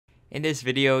In this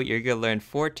video, you're going to learn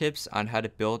 4 tips on how to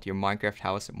build your Minecraft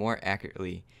house more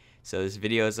accurately. So this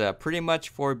video is pretty much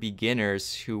for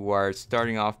beginners who are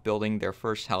starting off building their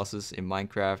first houses in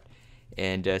Minecraft,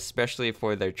 and especially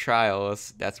for their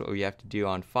trials. That's what we have to do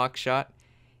on Foxshot.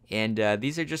 And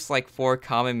these are just like 4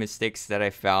 common mistakes that I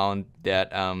found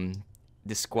that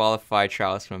disqualify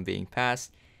trials from being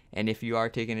passed. And if you are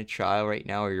taking a trial right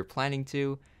now or you're planning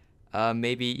to,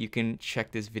 maybe you can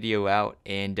check this video out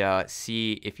and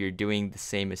see if you're doing the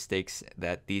same mistakes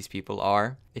that these people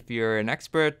are. If you're an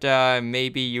expert,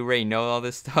 maybe you already know all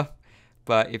this stuff,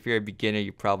 but if you're a beginner,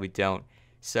 you probably don't.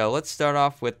 So let's start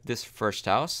off with this first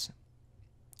house.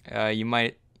 You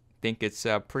might think it's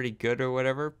pretty good or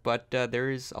whatever, but there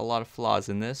is a lot of flaws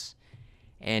in this.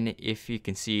 And if you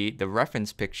can see the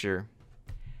reference picture,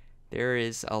 there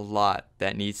is a lot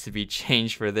that needs to be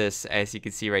changed for this, as you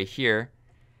can see right here.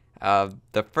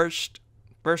 The first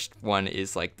one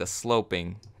is like the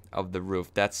sloping of the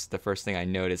roof. That's the first thing I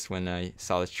noticed when I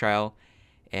saw this trial.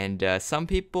 And some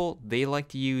people, they like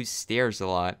to use stairs a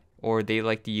lot, or they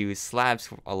like to use slabs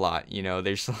a lot. You know,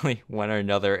 there's only one or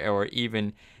another, or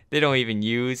even they don't even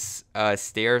use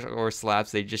stairs or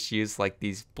slabs. They just use like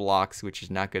these blocks, which is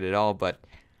not good at all. But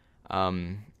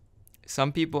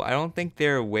some people, I don't think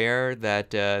they're aware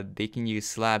that they can use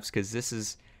slabs, because this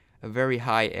is a very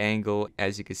high angle.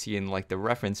 As you can see in like the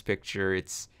reference picture,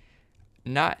 it's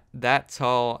not that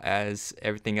tall as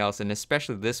everything else, and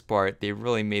especially this part, they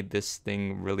really made this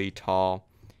thing really tall,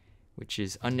 which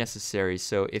is unnecessary.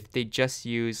 So if they just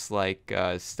use like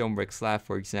stone brick slab,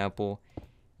 for example,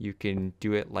 you can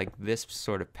do it like this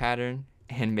sort of pattern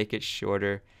and make it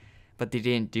shorter, but they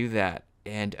didn't do that.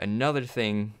 And another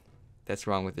thing that's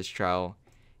wrong with this trial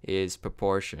is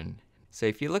proportion. So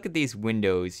if you look at these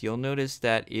windows, you'll notice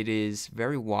that it is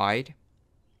very wide,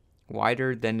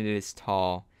 wider than it is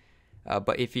tall.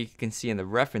 But if you can see in the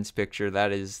reference picture,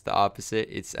 that is the opposite.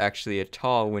 It's actually a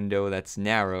tall window that's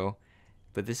narrow,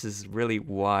 but this is really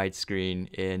wide screen.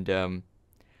 And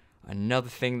another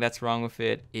thing that's wrong with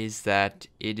it is that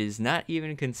it is not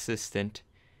even consistent.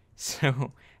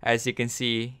 So as you can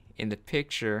see in the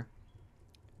picture,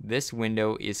 this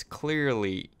window is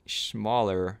clearly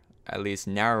smaller, at least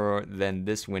narrower, than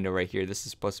this window right here. This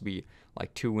is supposed to be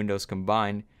like 2 windows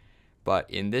combined, but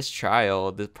in this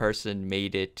trial, the person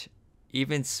made it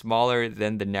even smaller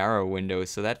than the narrow window,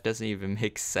 so that doesn't even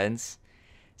make sense.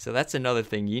 So that's another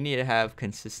thing. You need to have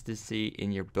consistency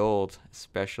in your build,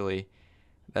 especially.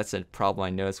 That's a problem I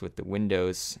noticed with the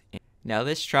windows. Now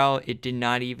this trial, it did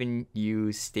not even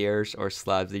use stairs or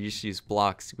slabs. They just used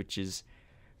blocks, which is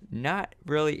not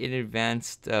really an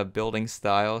advanced building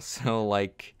style. So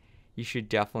like, you should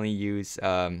definitely use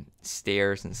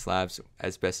stairs and slabs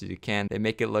as best as you can. They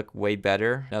make it look way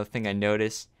better. Another thing I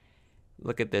noticed,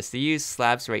 look at this. They use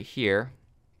slabs right here,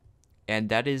 and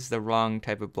that is the wrong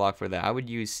type of block for that. I would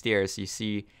use stairs. You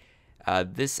see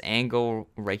this angle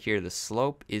right here, the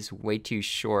slope is way too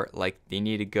short. Like, they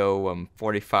need to go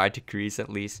 45 degrees at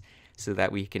least, so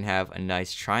that we can have a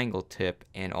nice triangle tip.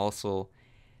 And also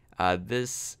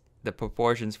the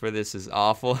proportions for this is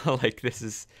awful. Like, this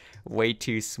is way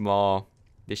too small.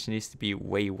 This needs to be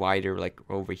way wider, like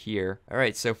over here.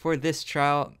 Alright, so for this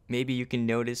trial, maybe you can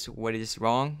notice what is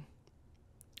wrong.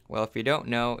 Well, if you don't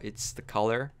know, it's the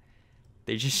color.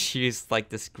 They just used like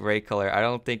this gray color. I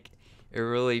don't think it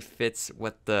really fits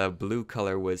what the blue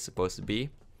color was supposed to be.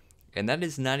 And that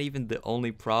is not even the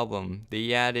only problem.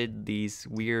 They added these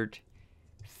weird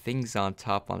things on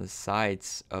top, on the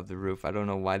sides of the roof. I don't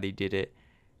know why they did it,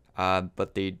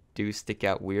 but they do stick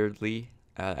out weirdly.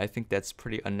 I think that's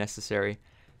pretty unnecessary.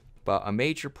 But a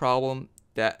major problem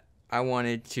that I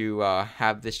wanted to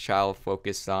have this child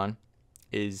focused on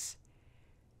is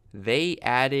they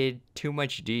added too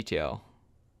much detail.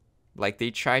 Like, they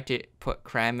tried to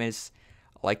cram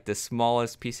like the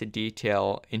smallest piece of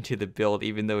detail into the build,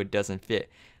 even though it doesn't fit.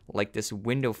 Like this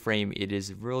window frame, it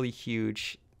is really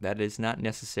huge. That is not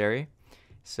necessary.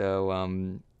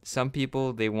 So some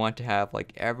people, they want to have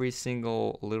like every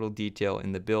single little detail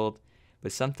in the build,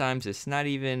 but sometimes it's not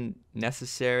even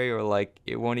necessary, or like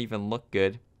it won't even look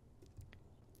good.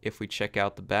 If we check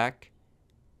out the back,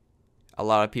 a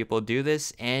lot of people do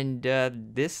this, and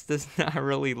this does not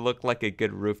really look like a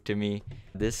good roof to me.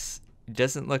 This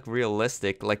doesn't look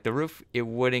realistic. Like, the roof, it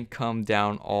wouldn't come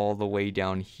down all the way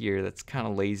down here. That's kind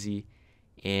of lazy.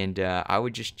 And I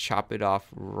would just chop it off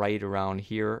right around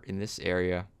here in this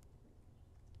area.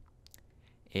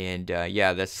 And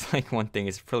yeah, that's like one thing,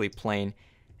 is really plain.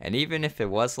 And even if it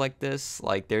was like this,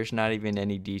 like, there's not even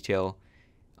any detail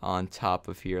on top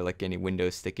of here, like any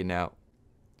windows sticking out.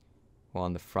 Well,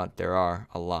 on the front there are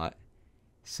a lot.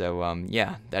 So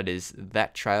yeah, that is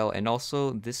that trial. And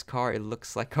also this car, it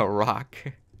looks like a rock.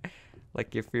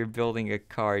 Like if you're building a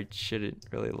car, it shouldn't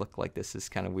really look like this. It's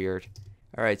kind of weird.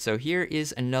 Alright, so here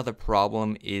is another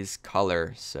problem, is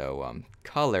color. So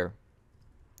color.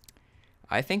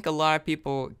 I think a lot of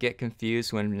people get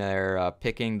confused when they're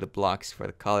picking the blocks for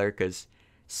the color, because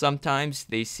sometimes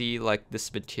they see like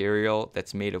this material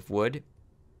that's made of wood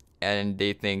and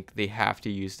they think they have to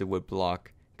use the wood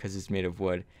block because it's made of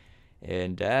wood.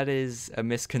 And that is a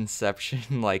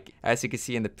misconception. Like, as you can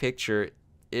see in the picture,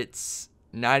 it's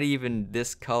not even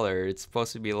this color. It's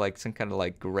supposed to be like some kind of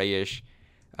like grayish,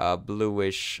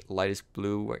 bluish, lightest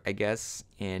blue, I guess.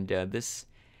 And this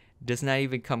does not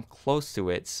even come close to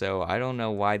it. So I don't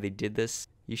know why they did this.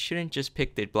 You shouldn't just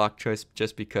pick the block choice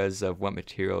just because of what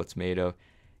material it's made of,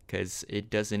 because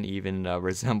it doesn't even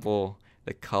resemble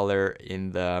the color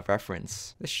in the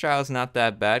reference. This trial is not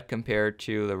that bad compared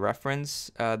to the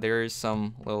reference. There is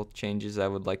some little changes I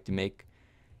would like to make,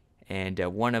 and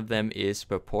one of them is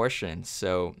proportion.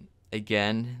 So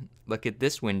again, look at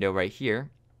this window right here.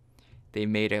 They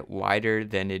made it wider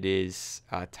than it is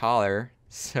taller,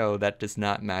 so that does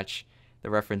not match the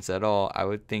reference at all. I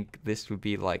would think this would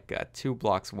be like 2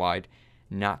 blocks wide,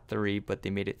 not 3, but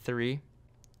they made it 3.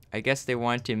 I guess they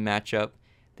wanted to match up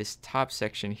this top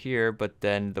section here, but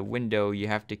then the window, you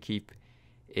have to keep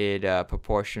it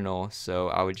proportional, so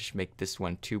I would just make this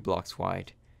one 2 blocks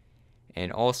wide.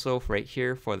 And also right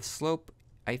here for the slope,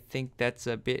 I think that's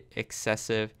a bit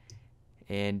excessive,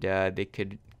 and they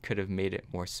could have made it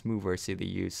more smoother. See, they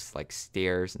use like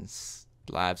stairs and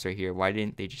slabs right here. Why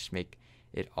didn't they just make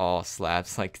it all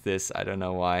slabs like this? I don't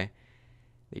know why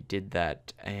they did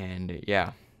that. And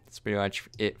yeah, that's pretty much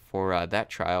it for that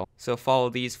trial. So follow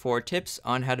these 4 tips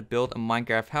on how to build a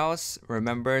Minecraft house.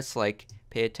 Remember, it's like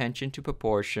pay attention to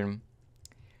proportion.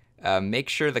 Make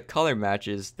sure the color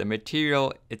matches. The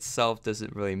material itself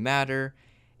doesn't really matter.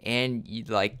 And you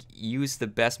use the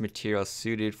best material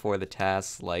suited for the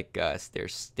task, like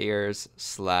there's stairs,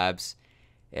 slabs,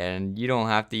 and you don't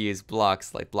have to use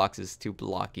blocks. Like, blocks is too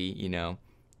blocky, you know.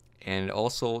 And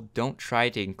also, don't try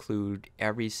to include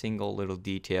every single little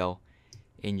detail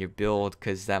in your build,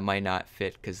 because that might not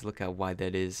fit, because look how wide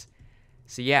that is.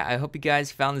 So yeah, I hope you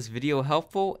guys found this video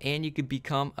helpful and you could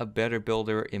become a better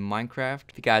builder in Minecraft.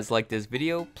 If you guys like this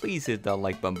video, please hit the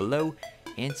like button below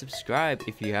and subscribe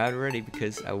if you haven't already,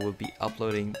 because I will be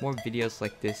uploading more videos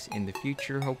like this in the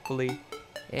future, hopefully.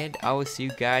 And I will see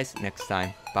you guys next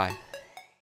time. Bye.